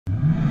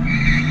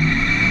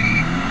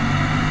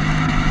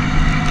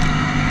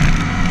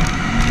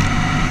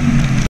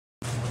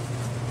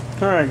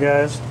Alright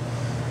guys,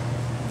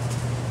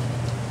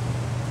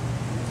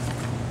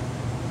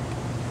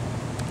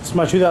 this is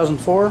my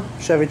 2004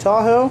 Chevy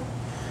Tahoe,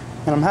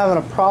 and I'm having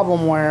a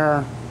problem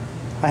where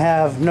I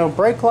have no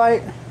brake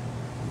light,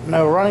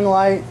 no running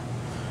light,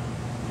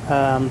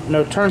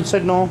 no turn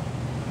signal,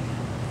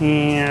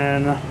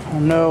 and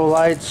no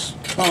lights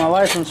on my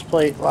license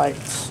plate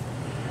lights.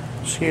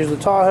 Excuse the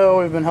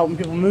Tahoe, we've been helping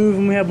people move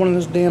and we have one of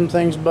those damn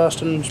things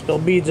busting and spill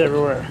beads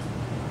everywhere.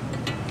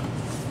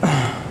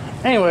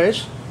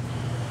 Anyways,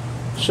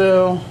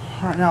 so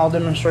right now I'll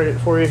demonstrate it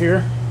for you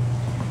here.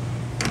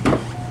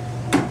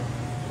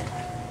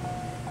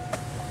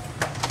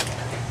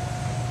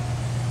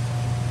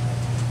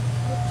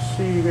 Let's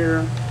see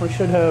here, we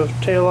should have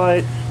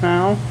taillight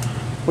now,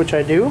 which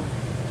I do.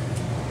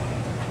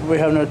 We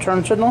have no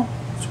turn signal.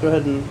 Let's go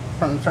ahead and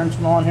turn the turn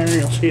signal on here.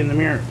 You'll see in the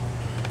mirror.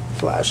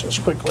 Flash this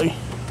quickly.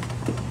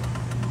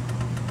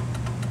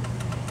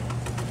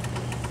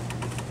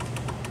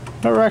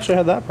 Never actually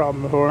had that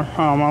problem before.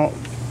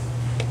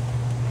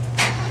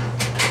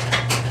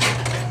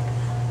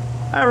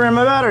 I ran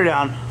my battery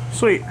down.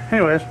 Sweet.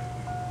 Anyways,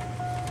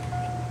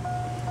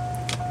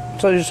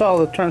 so you saw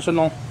the turn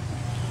signal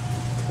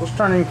was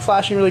turning,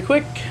 flashing really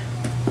quick.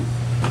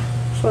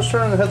 So let's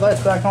turn the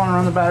headlights back on and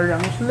run the battery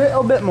down just a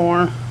little bit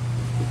more.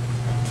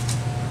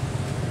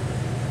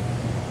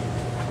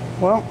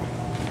 Well,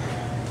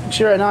 you can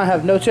see right now I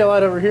have no tail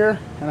light over here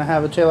and I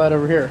have a tail light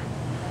over here.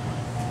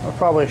 I'll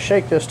probably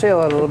shake this tail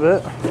light a little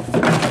bit.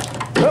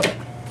 Oh,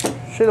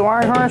 see the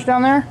wiring harness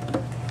down there?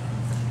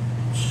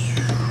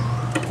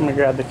 I'm gonna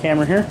grab the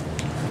camera here.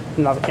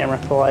 Not the camera,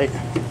 the light.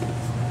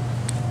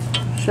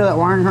 See how that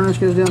wiring harness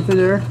goes down through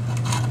there?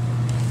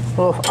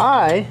 Well, if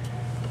I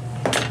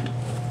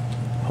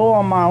pull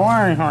on my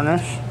wiring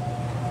harness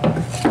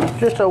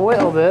just a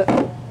little bit,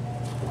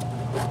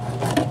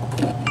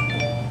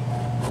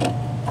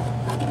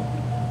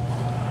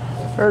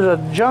 there's a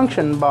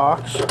junction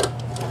box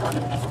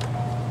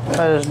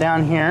that is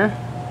down here,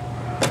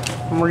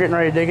 and we're getting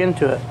ready to dig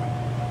into it.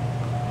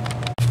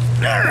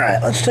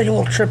 Alright, let's take a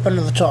little trip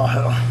under the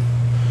Tahoe.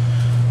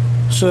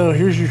 So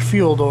here's your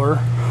fuel door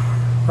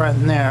right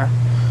in there,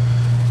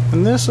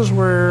 and this is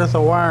where the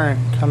wiring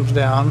comes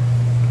down,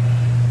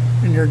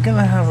 and you're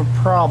gonna have a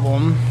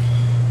problem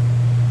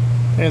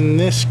in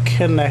this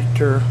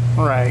connector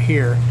right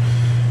here.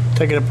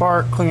 Take it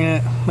apart, clean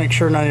it, make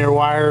sure none of your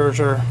wires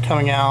are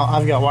coming out.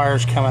 I've got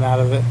wires coming out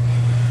of it.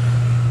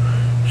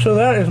 So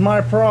that is my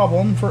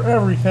problem for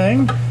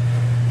everything,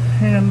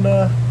 and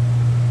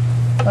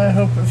I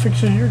hope it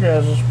fixes your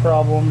guys'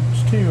 problems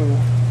too.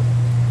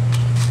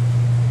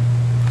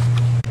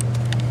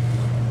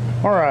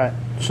 Alright,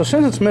 so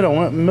since it's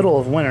middle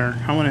of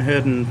winter, I went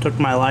ahead and took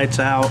my lights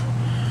out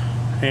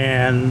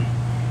and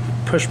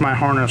pushed my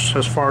harness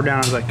as far down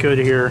as I could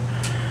here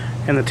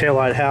in the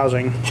taillight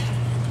housing.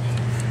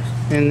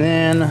 And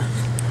then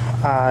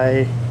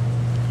I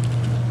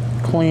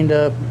cleaned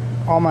up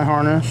all my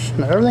harness.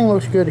 Now everything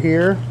looks good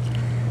here,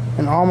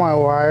 and all my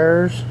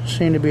wires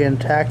seem to be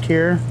intact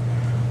here.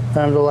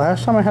 The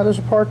last time I had this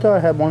apart though, I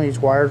had one of these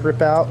wires rip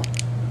out,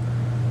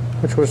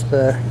 which was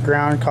the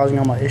ground causing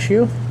all my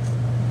issue.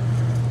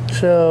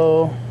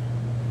 So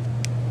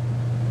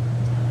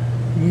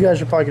you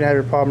guys are probably going to have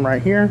your problem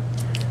right here,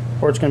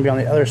 or it's going to be on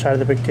the other side of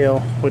the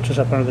pigtail, which is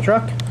up under the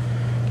truck.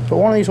 But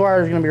one of these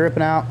wires is going to be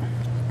ripping out.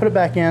 Put it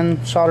back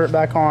in, solder it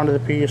back onto the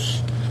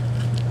piece,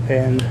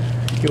 and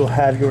you will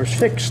have yours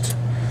fixed.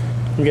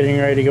 I'm getting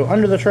ready to go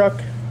under the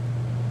truck,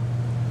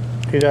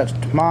 do that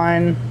to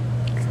mine,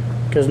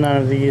 because none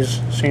of these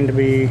seem to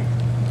be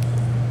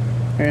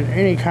in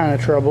any kind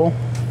of trouble.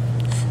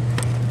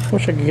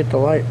 Wish I could get the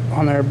light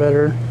on there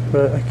better,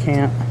 but I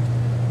can't.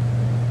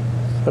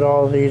 But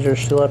all of these are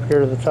still up here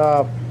to the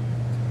top.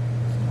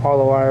 All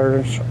the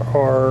wires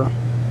are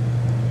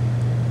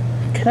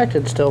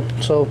connected still.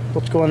 So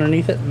let's go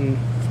underneath it and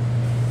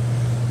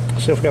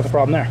see if we got the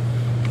problem there.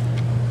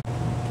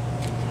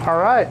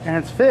 Alright, and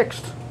it's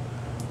fixed.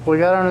 We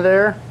got under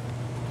there,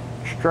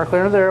 directly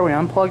under there, we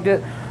unplugged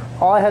it.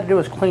 All I had to do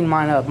was clean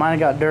mine up. Mine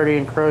got dirty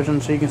and corrosion,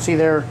 so you can see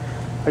there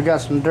I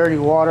got some dirty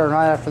water, and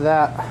right after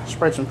that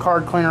sprayed some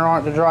card cleaner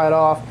on it to dry it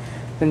off,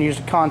 then used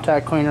a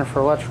contact cleaner for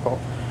electrical.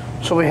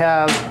 So we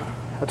have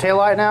a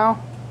taillight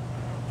now,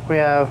 we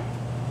have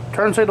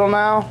turn signal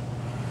now,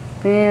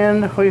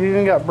 and we've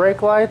even got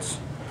brake lights.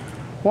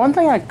 One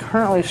thing I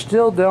currently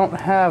still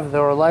don't have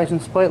though are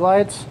license plate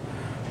lights,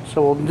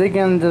 so we'll dig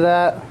into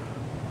that.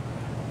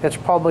 It's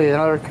probably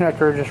another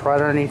connector just right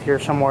underneath here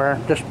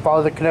somewhere. Just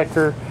follow the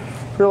connector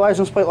for your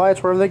license plate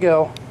lights wherever they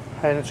go,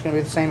 and it's going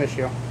to be the same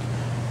issue.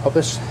 Hope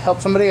this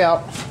helps somebody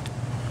out.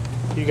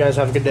 You guys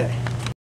have a good day.